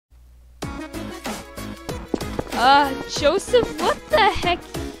Joseph, what the heck?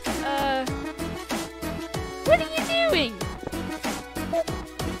 What are you doing?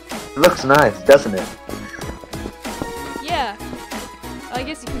 It looks nice, doesn't it? Yeah, I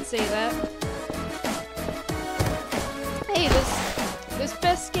guess you can say that. Hey, this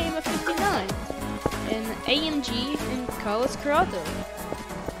best game of 59 in AMG in Carlos Corrado.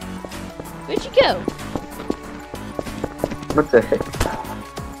 Where'd you go? What the heck?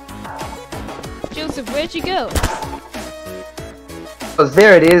 Joseph, where'd you go? Oh,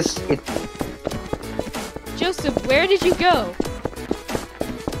 there it is. Joseph, where did you go?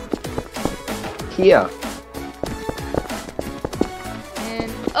 Here.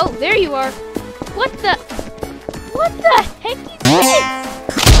 And oh, there you are. What the heck is this?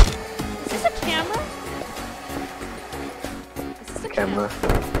 Is this a camera? Is this a Camera.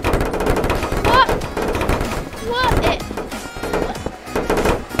 What? What?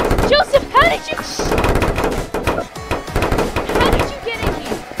 Joseph, how did you get in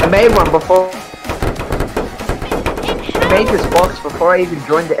here? I made one before. And I made this box before I even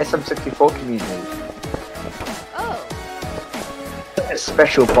joined the SM64 community. Oh, A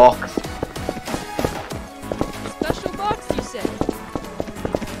special box. special box, you said.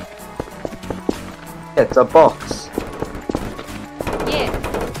 It's a box. Yeah.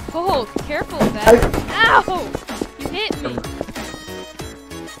 Oh, careful of that. Ow! You hit me.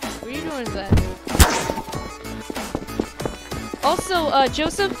 What are you doing with that? Also,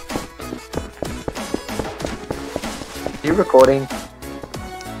 Joseph? You recording?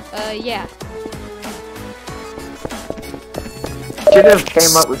 Yeah. Should have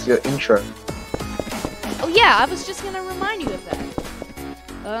came up with your intro. Oh yeah, I was just gonna remind you of that.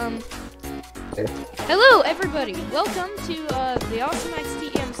 Okay. Hello everybody! Welcome to the Awesome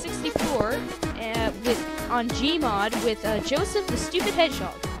XTM64 on Gmod with Joseph the Stupid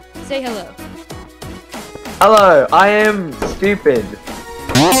Hedgehog. Say hello. Hello, I am stupid.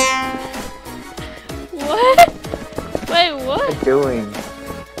 What? Wait, What what? am I doing?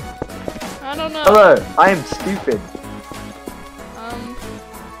 I don't know. Hello, I am stupid.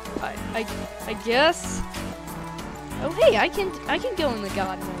 I guess. Oh hey, I can go in the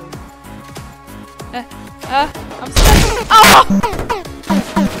God mode. I'm stuck. Oh!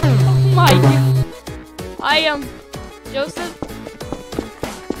 Oh my God. I am Joseph.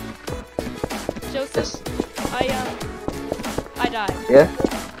 Joseph. I died. Yeah?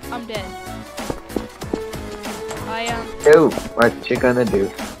 I'm dead. Do what you gonna do?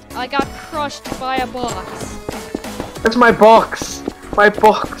 I got crushed by a box. That's my box! My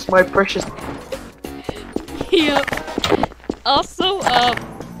box, my precious. Yep. Also,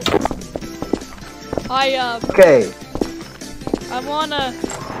 Okay. I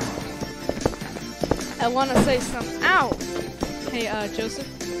wanna say something. Ow! Hey, Joseph.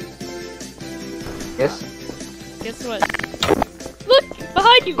 Yes? Guess what? Look!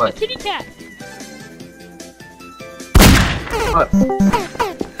 Behind you! What? A kitty cat! What?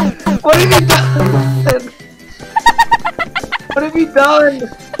 What have you done? What have you done?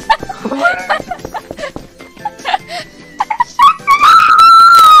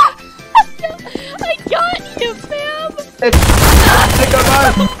 I got you, fam! It's come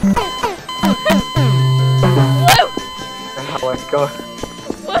on. Whoa! How it goes.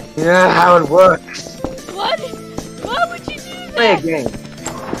 What? You know how it works. What? Why would you do Play a that? game.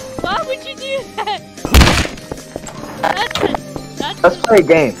 Why would you do that? Let's play a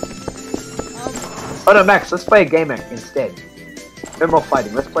game. Um, Oh no, Max, let's play a game instead. No more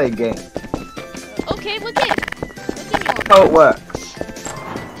fighting, let's play a game. okay, what game? What game you want? How it works.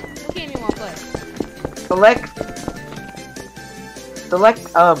 What game you want to play? Select,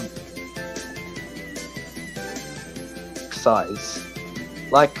 size.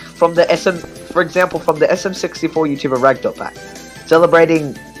 Like, from the for example, from the SM64 Youtuber Ragdolls pack.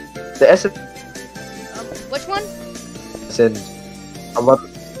 Celebrating the Which one? and a lot of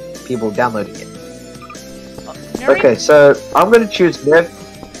people downloading it. Nuri? Okay, so I'm gonna choose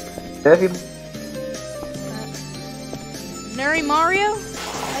Nervy. Nuri Mario?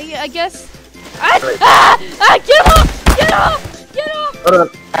 I guess. Right. Get off! Get off! Get off! Hold on.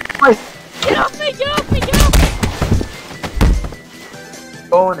 Wait, Get off me! Get off me! Get off me!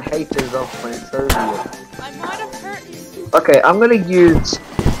 go on haters off my server. I might have hurt you. Okay, I'm gonna use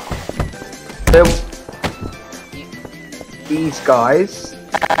these guys.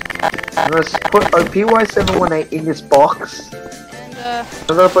 I'm gonna put OPY718 in this box. And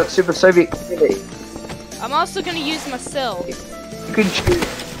I'm gonna put Super Soviet Community. I'm also gonna use myself. You can choose.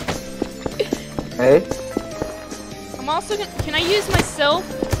 Hey? I'm also gonna. Can I use myself?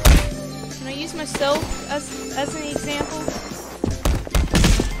 Can I use myself as an example?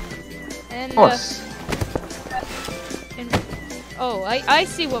 And Of course. Oh, I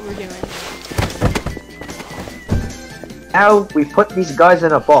see what we're doing. Now we put these guys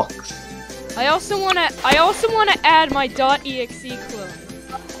in a box. I also wanna add my .exe clone.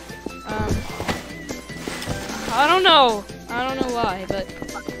 I don't know why, but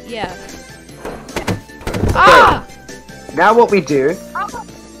yeah. Okay. Ah! Now what we do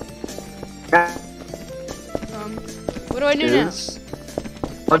What do I do now? is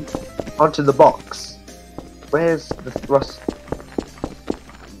onto the box. Where's the thrust?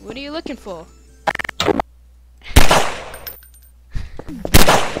 What are you looking for?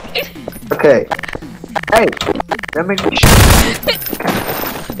 Okay. Hey, let me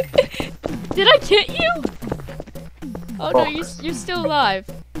Did I get you? Oh no, you're still alive.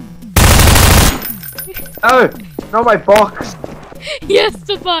 Oh, not my box. Yes,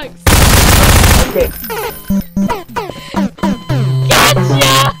 the box. Okay.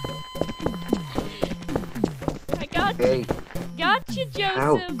 Gotcha! I got you. Okay. Gotcha,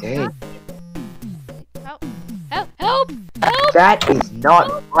 Joseph. Okay. Help! Help! Help! Help! That is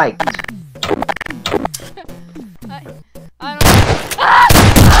not right. I don't know. Ah!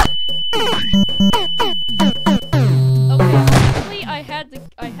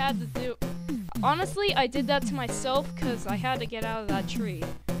 Okay, honestly, I did that to myself because I had to get out of that tree.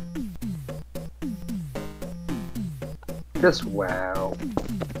 Just wow.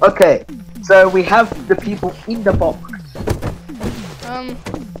 Okay, so we have the people in the box.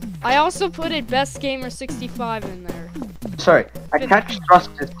 I also put a Best Gamer 65 in there. Sorry, attach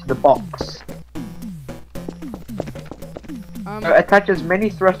thrusters to the box. Attach as many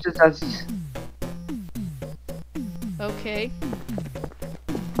thrusters as. Okay.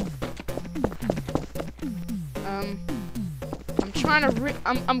 I'm trying to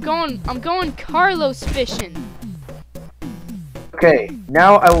I'm going Carlos fishing. Okay,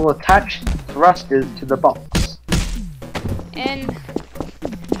 now I will attach thrusters to the box. And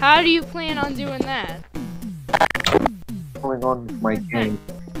how do you plan on doing that? Going on with my game.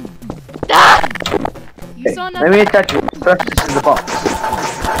 Ah! You Okay, saw let nothing. me attach thrusters to the box.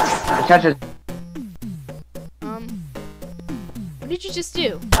 Attach it. What did you just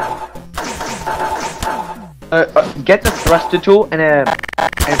do? Get the thruster tool and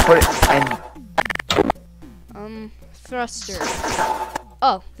put it and. Thruster.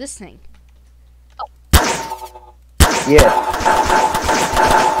 Oh, this thing. Yeah.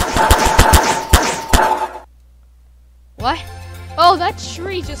 What? Oh, that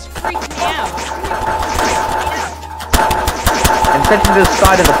tree just freaked me out. And set it to the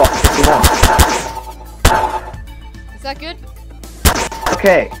side of the box if you want. Is that good?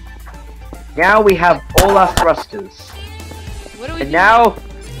 Okay. Now we have all our thrusters. What do we And do? now.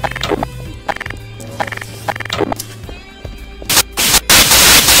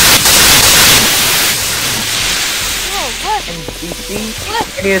 What? And we see What?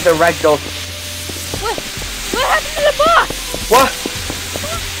 any of the Ragdolls. What? What happened to the box? What?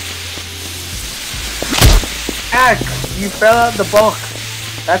 Axe, you fell out of the box.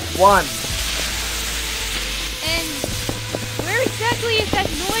 That's one. And where exactly is that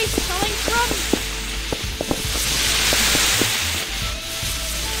noise coming from?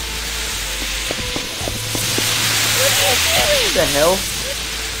 What are you doing? What the hell?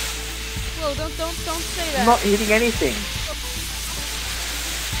 Whoa, don't say that. I'm not hitting anything.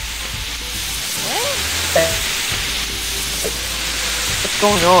 What? What's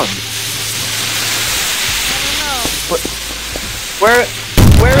going on? I don't know.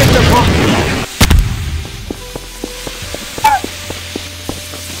 Where is the box?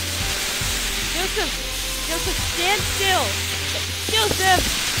 Joseph, stand still. Joseph,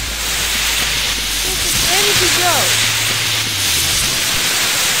 where did you go?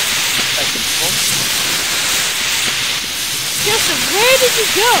 Joseph, where did you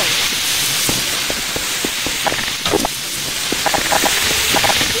go?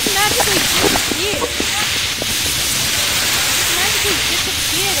 Just magically disappeared.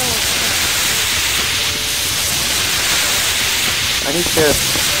 All of a sudden. I need to.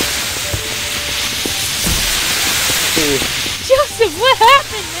 Joseph, what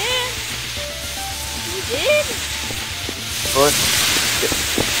happened, man? You did? What?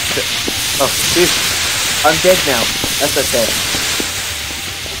 Oh, jeez. I'm dead now. That's okay.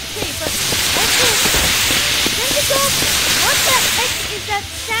 Okay, but also, Hedgehog, what the heck is that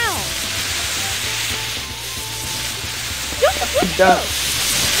sound? Joseph, where'd you go?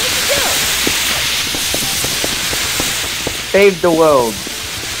 Where'd you go? Save the world.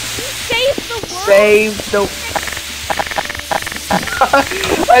 You saved the world? Save the.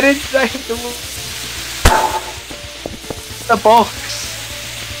 I didn't save the world. The box.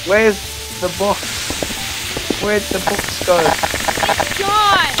 Where's the box? Where'd the books go? It's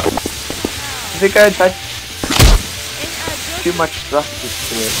gone! Is it going to touch And, too much justice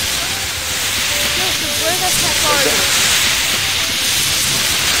to it? Joseph, where has that garden?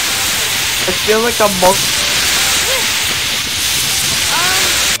 I feel like I'm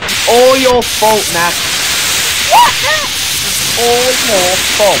all your fault, Matt. All your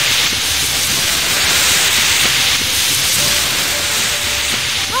fault.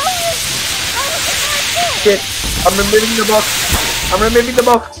 How is it my fault? Shit. I'm removing the box. I'm removing the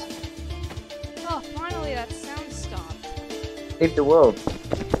box. Oh, finally that sound stopped. Save the world.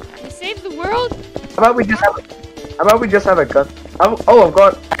 We saved the world? How about we just have a gun? Oh, I've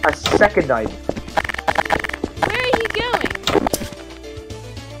got a second idea. Where are you going?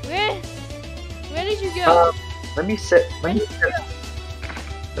 Where did you go? Let me set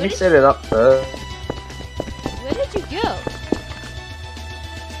it up first. Where did you go?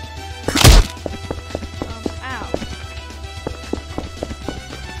 Ow.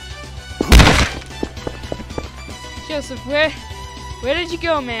 Joseph, where did you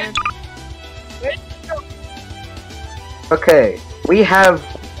go, man? Okay, we have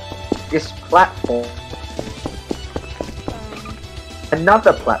this platform.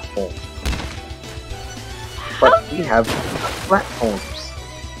 Another platform. But we have platforms.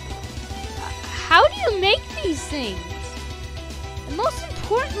 How do you make these things? And most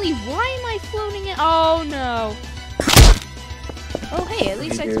importantly, why am I floating in? Oh no. Oh hey, at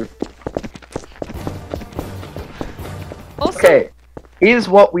least I. Also, okay, here's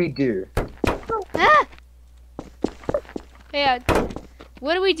what we do. Ah! Hey,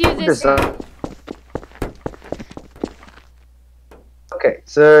 what do we do this? Okay,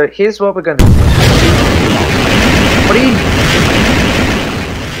 so here's what we're gonna do. What are you?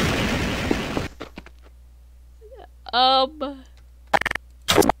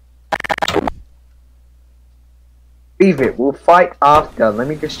 Leave it. We'll fight after. Let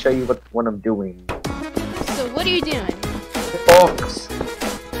me just show you what I'm doing. So what are you doing? Box.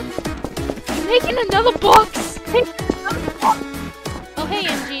 You're making another box. Oh hey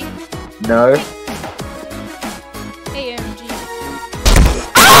MG. No. Hey MG.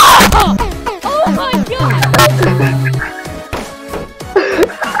 Oh! Oh my god!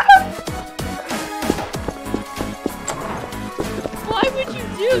 Why would you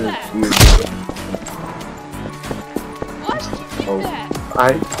do that? Why would you do that?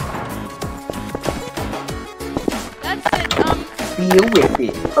 That's it, deal with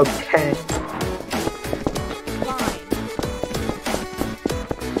it, okay? fine.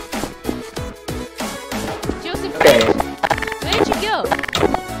 Joseph, Okay. where did you go?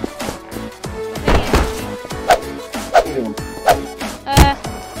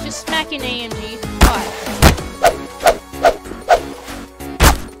 Just smacking AMG. Why?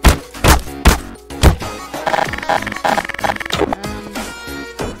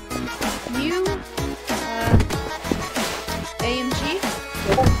 You, AMG.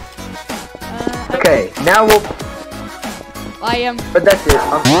 Okay, now we'll. I am. But that's it.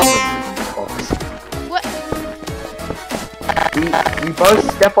 I'm done with this box. What? We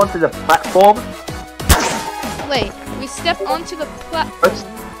both step onto the platform. Wait, we step onto the platform.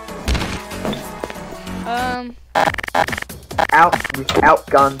 Without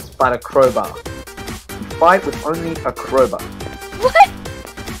guns, but a crowbar. We fight with only a crowbar. What?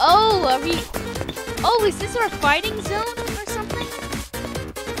 Oh, are we? Oh, is this our fighting zone or something?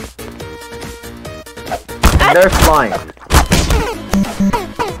 No flying.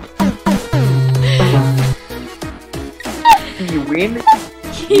 You win.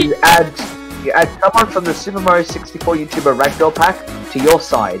 You add someone from the Super Mario 64 Youtuber Ragdoll Pack to your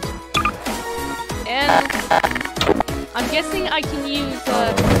side. And I'm guessing I can use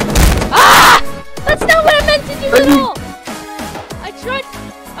Ah! That's not what I meant to do at all! I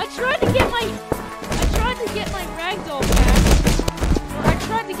tried to get my ragdoll pack. Or I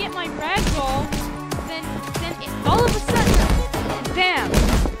tried to get my ragdoll, then all of a sudden, bam!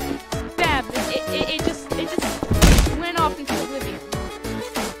 Bam! It just went off into oblivion.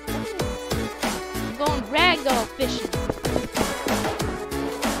 I'm going ragdoll fishing.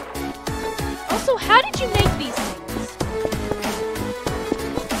 Also, how did you make these things?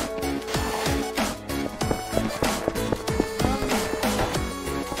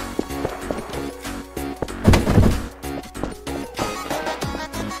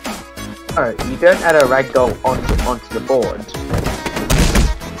 Oh, you don't add a ragdoll onto the board.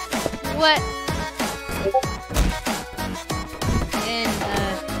 What? And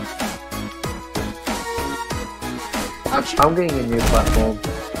I'm getting a new platform.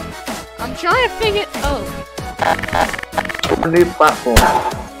 I'm trying to figure. Oh. A new platform.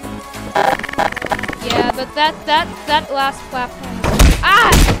 Yeah, but that last platform was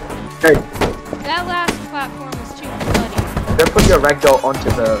Hey, that last platform was too bloody. don't put your ragdoll onto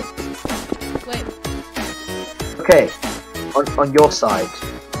the... Wait. Okay, on your side.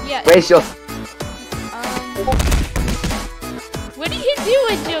 Yeah. Where's your... What are you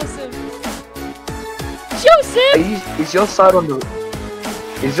doing, Joseph? Joseph! Is your side on the...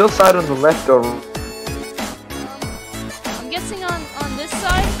 Is your side on the left or... I'm guessing on this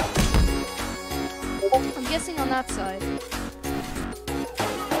side. I'm guessing on that side.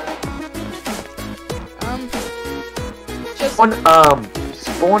 Joseph.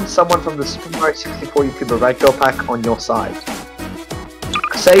 Spawn someone from the Super Mario 64 Youtuber Ragdoll Pack on your side.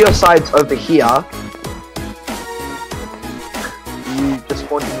 Say your side's over here. You just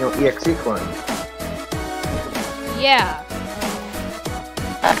spawned in your EXE clone. Yeah.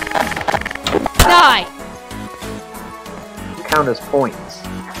 Die! Count as points.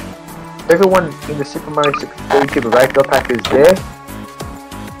 Everyone in the Super Mario 64 Youtuber Ragdoll Pack is there.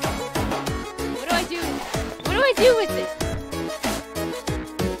 What do I do? What do I do with it?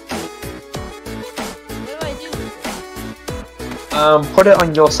 What do I do with it? Put it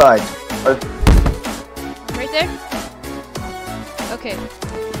on your side. Right there? Okay.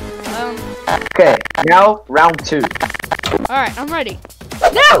 Okay, now round 2. Alright, I'm ready.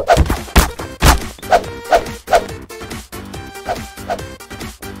 No! Was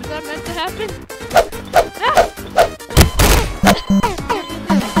that meant to happen? Ah!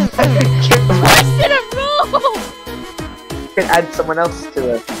 Twisted a roll! You can add someone else to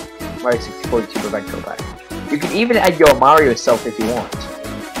the Mario 64 Youtuber Ragdoll Pack. You can even add your Mario self if you want.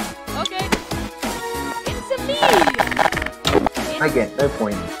 Okay. It's a me! Again, no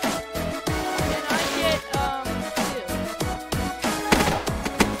point. And I get,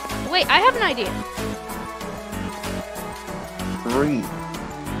 2. Wait, I have an idea. 3.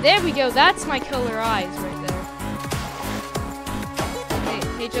 There we go, that's my killer eyes right there.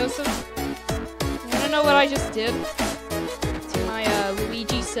 Hey Joseph. You wanna know what I just did? To my,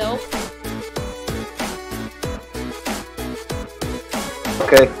 Luigi self?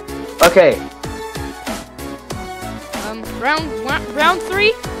 Okay. Okay. Round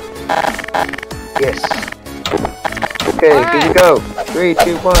 3? Yes. Okay, All here we right. go. 3,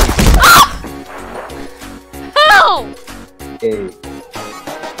 2, 1. How? Okay.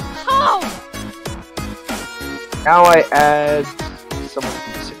 How? Now I add someone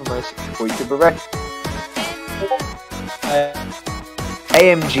from the Super Mario 64 Youtuber Pack.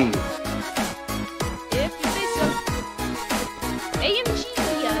 AMG. If you say so. AMG.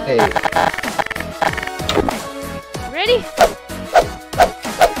 Hey. Ready?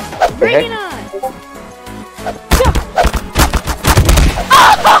 Bring it on!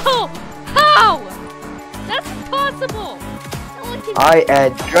 Oh! How? That's impossible! No one can... I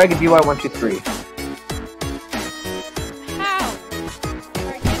add Dragon UI123. How?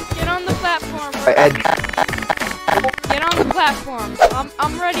 Alright, get on the platform. I add... Get on the platform.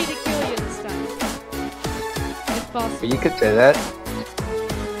 I'm ready to kill you this time. If possible. You could say that.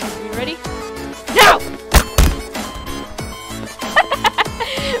 You ready? No!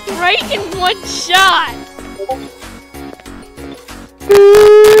 Right in one shot!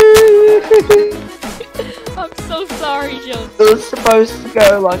 I'm so sorry, Joseph. It was supposed to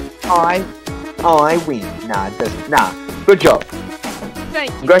go like I win. Nah, it doesn't. Nah. Good job. Thank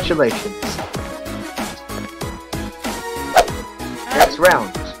you. Congratulations. Next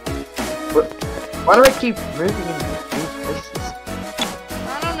round. Why do I keep moving in these places? I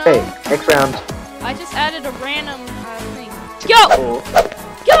don't know. Hey, next round. I just added a random thing. Go! 4.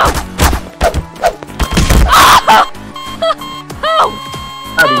 Go! Ah! How?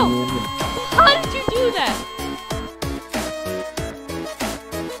 How? How did you do that?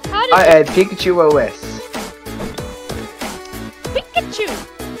 How did I add Pikachu OS. Pikachu!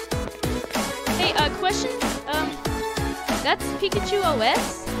 Hey, question. That's Pikachu OS?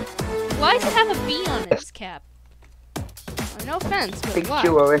 Why does it have a B on its cap? No offense, but why?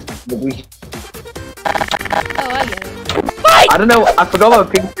 Pikachu OS is Luigi. Oh, I get it. Fight! I don't know. I forgot what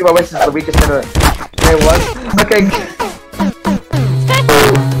Pikachu OS is Luigi Center. There was. Okay.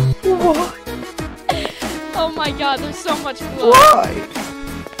 Oh my god, there's so much blood. Why?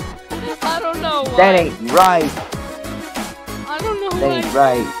 I don't know why. That ain't right. I don't know That why. ain't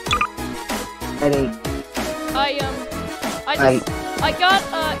right. That ain't. I got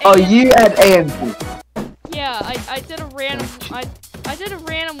Oh, you add AMG. Yeah, I did a random I did a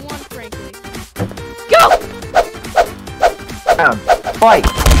random one, frankly. Go! Fight.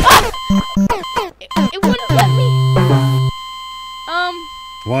 It wouldn't let me.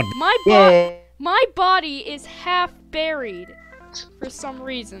 What? My body is half buried for some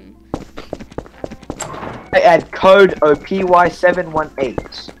reason. I add code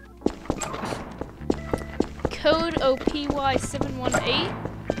OPY718. Code OPY718.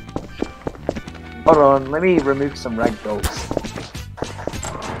 Hold on, let me remove some ragdolls.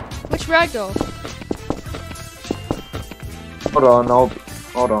 Which ragdoll? Hold on,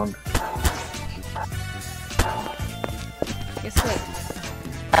 hold on. Guess what?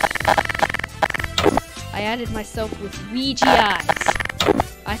 I added myself with Ouija eyes.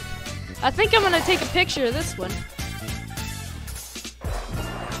 I think I'm gonna take a picture of this one.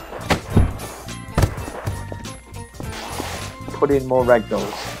 Put in more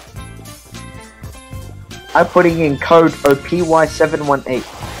ragdolls. I'm putting in code OPY718.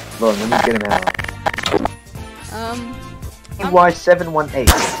 Hold on, let me get him out. OPY718.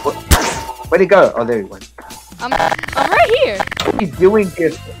 Where'd he go? Oh, there he went. I'm right here. What are you doing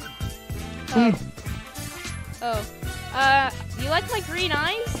here? You like my green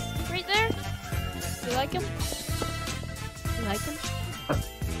eyes? Right there? You like them? You like them?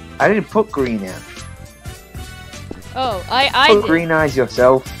 I didn't put green out. Oh, I Put did. green eyes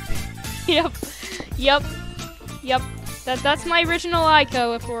yourself. Yep. That's my original eye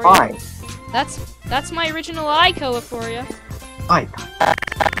color for you. Fine. That's my original eye color for you. Fine.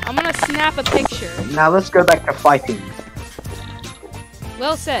 I'm gonna snap a picture. Now let's go back to fighting.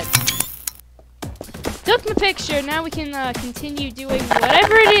 Well said. Took my picture. Now we can continue doing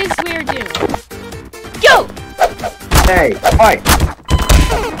whatever it is we're doing. Go! Hey, fight!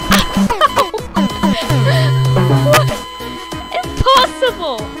 What?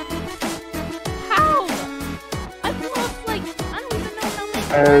 Impossible! How? I've lost like I don't even know how many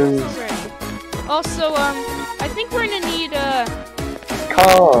times already. Also, I think we're gonna need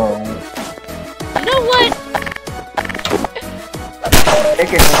Calm. You know what?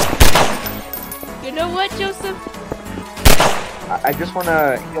 Take it. You know what, Joseph? I just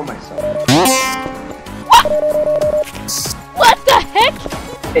wanna heal myself. What the heck?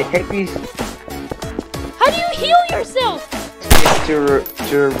 Hey, take these How do you heal yourself? to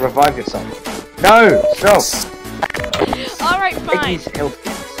revive yourself. No, stop. All right, Take fine. these health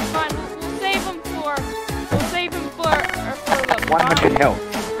kits. Fine. We'll save them for. We'll save them for the. 100 health.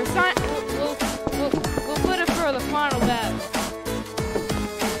 We'll put it for the final battle.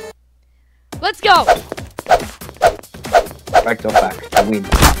 Let's go. Ragdoll back. I win.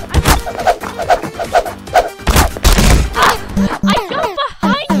 I got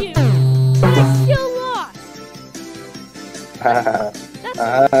behind you. I still lost.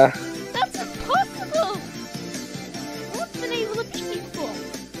 That's impossible. I've been able to beat people.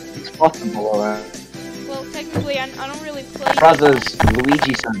 It's possible, alright. Well, technically, I don't really play. Brothers,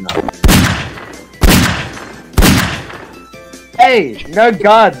 Luigi son. Hey, no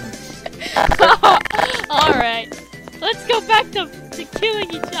guns. Alright. Let's go back to killing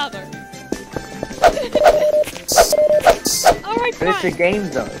each other. Alright, But it's a fine. game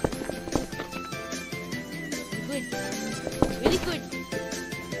though. Good. Really good.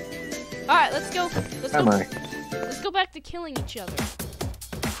 Alright, let's go. Let's go back to killing each other.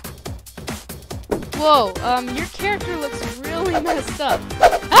 Whoa, your character looks really messed up.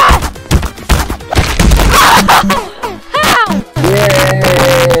 Ah! How?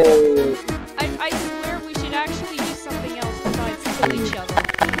 Yay! I swear we should actually do something else besides kill each other.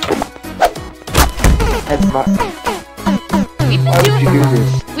 That's my. We've Why been would you do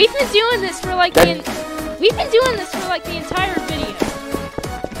this? doing this for like the entire video.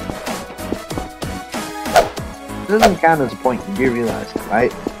 It doesn't count as a point. You do realize,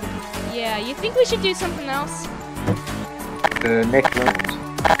 right? Yeah, you think we should do something else? The next round.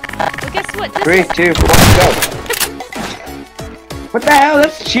 Well, guess what? This 3, is 2, 1, go! What the hell?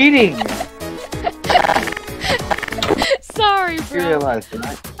 That's cheating! sorry, You bro. realize,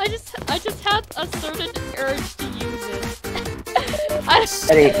 right? I just had a certain urge to use it.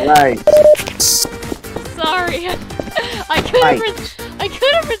 Eddie, right. Sorry. I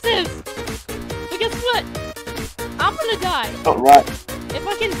couldn't resist. But guess what? I'm gonna die. Oh, right. If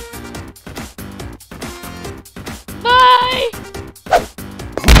I can. Bye.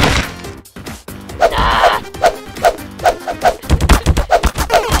 Ah!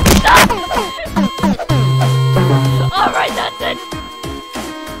 Alright, that's it.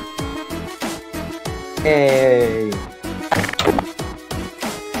 Hey.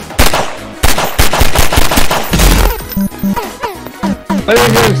 What are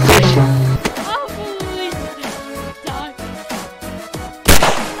you doing, station? Oh, please. Die.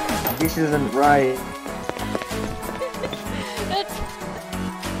 This isn't right. That's...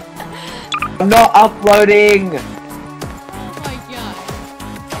 I'm not uploading! Oh my god.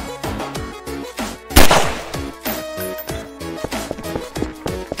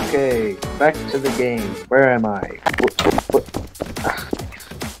 Okay, back to the game. Where am I?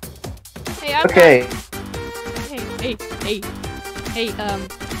 Hey, Okay. Hey, I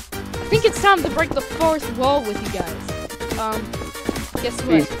think it's time to break the fourth wall with you guys. Guess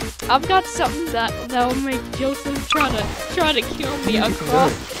what? I've got something that'll make Joseph try to kill me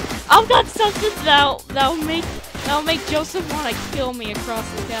across. I've got something that'll make Joseph want to kill me across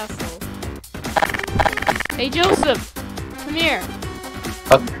the castle. Hey, Joseph, come here.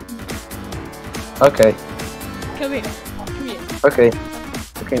 Okay. Come here. Okay.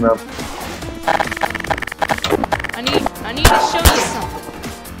 Okay, Mom. I need to show you something.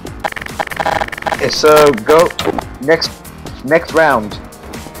 Okay, so go next round.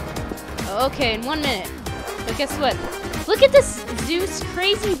 Okay, in 1 minute. But guess what? Look at this Zeus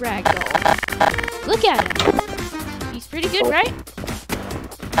crazy ragdoll. Look at him. He's pretty good, right?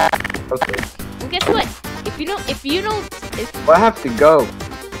 Okay. Well, guess what? If Well, I have to go.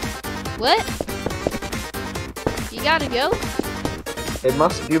 What? You gotta go? It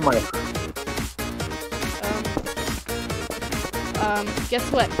must do my.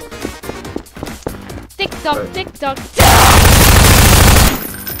 Guess what? Tick tock, tick tock.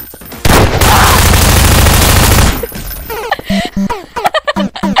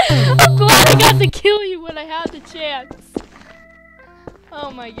 I'm glad I got to kill you when I had the chance.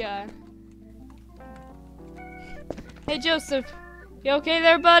 Oh my god. Hey Joseph, you okay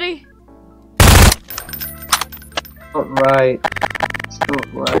there, buddy? Not right. It's not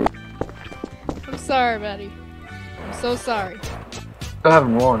right. I'm sorry, buddy. I'm so sorry. I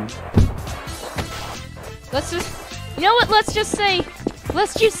haven't won. Let's just, you know what? Let's just say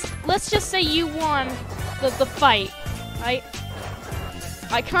you won the fight. I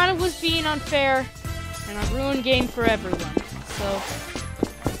kind of was being unfair, and I ruined game for everyone. So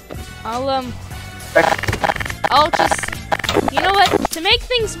I'll just, you know what? To make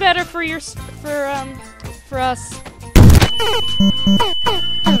things better for us.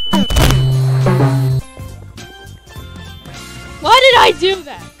 Why did I do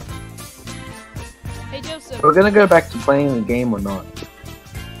that? Hey Joseph. We're gonna go back to playing the game or not?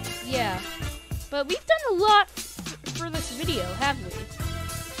 Yeah, but we've done a lot for this video, haven't we?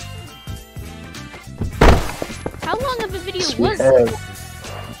 How long of a video was this?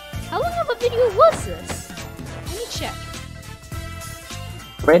 How long of a video was this? Let me check.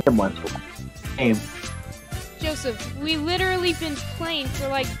 Random ones. Game. Joseph, we literally been playing for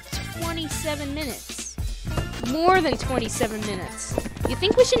like 27 minutes. More than 27 minutes. You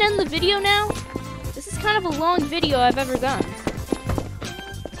think we should end the video now? This is kind of a long video I've ever done.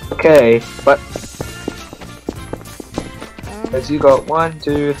 Okay, but as you got 1,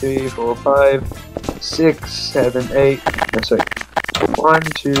 2, 3, 4, 5, 6, 7, 8. No, sorry. 1,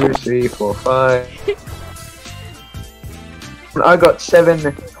 2, 3, 4, 5. I got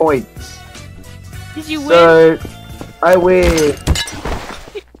 7 points. Did you win? So I win.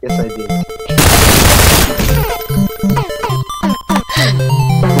 Yes, I did.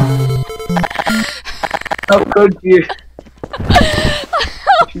 How could you?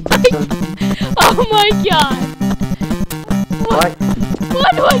 Oh my god! What? Why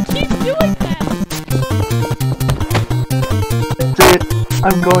do I keep doing that? Dude,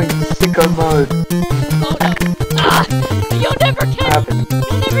 I'm going sicko mode. Oh no! Ah! You'll never What happened?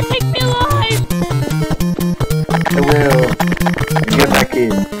 You'll never take me alive! I will. Get back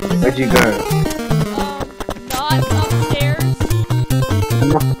in. Where'd you go? Not upstairs.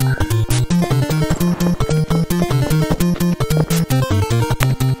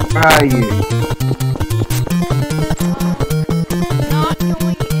 Where are you? Not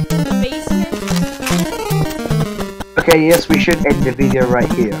going into the basement. Okay, yes, we should end the video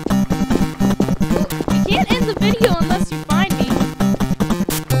right here. Well, you can't end the video unless you find me.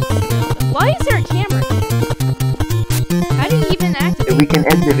 Why is there a camera here? How do you even activate? We can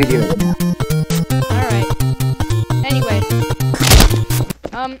end the video now. Alright. Anyway.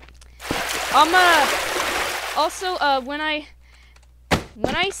 I'm also, when I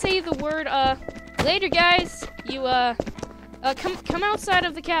say the word, later guys, you, come outside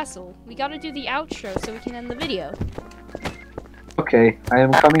of the castle. We gotta do the outro so we can end the video. Okay, I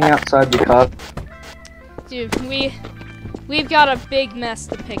am coming outside the car. Dude, we've got a big mess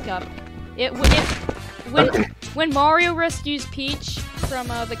to pick up. When Mario rescues Peach from,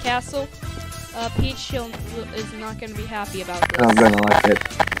 the castle, Peach is not gonna be happy about this. I'm gonna like it.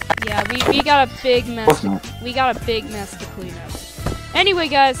 Yeah, we got a big mess. We got a big mess to clean up. Anyway,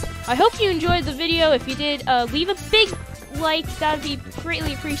 guys, I hope you enjoyed the video. If you did, leave a big like. That'd be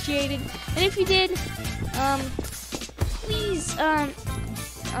greatly appreciated. And if you did, please,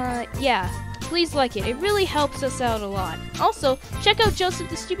 yeah. please like it. It really helps us out a lot. Also, check out Joseph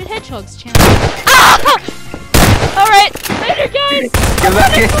the Stupid Hedgehog's channel. Alright, later guys! I'm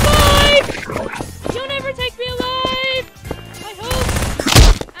running for life! You'll never take me alive! I hope!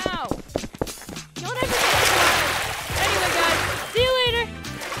 Ow. You'll never take me alive! Anyway guys, see you later!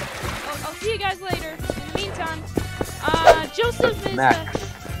 I'll see you guys later. In the meantime, Joseph is,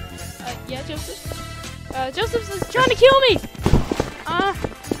 yeah, Joseph? Joseph is trying to kill me!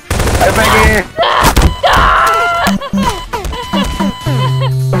 Come back here!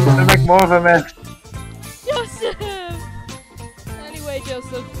 Gonna make more of a mess. Joseph! Anyway,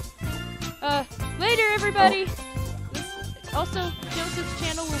 Joseph. Later, everybody. Also, Joseph's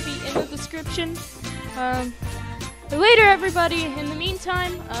channel will be in the description. Later, everybody. In the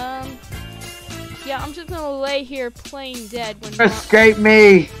meantime, yeah, I'm just gonna lay here playing dead when Escape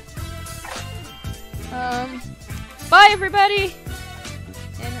me! Bye, everybody.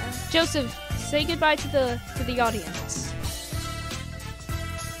 And Joseph, say goodbye to the audience.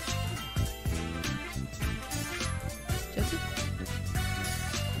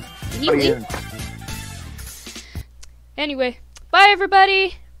 Did he leave? Anyway, bye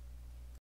everybody!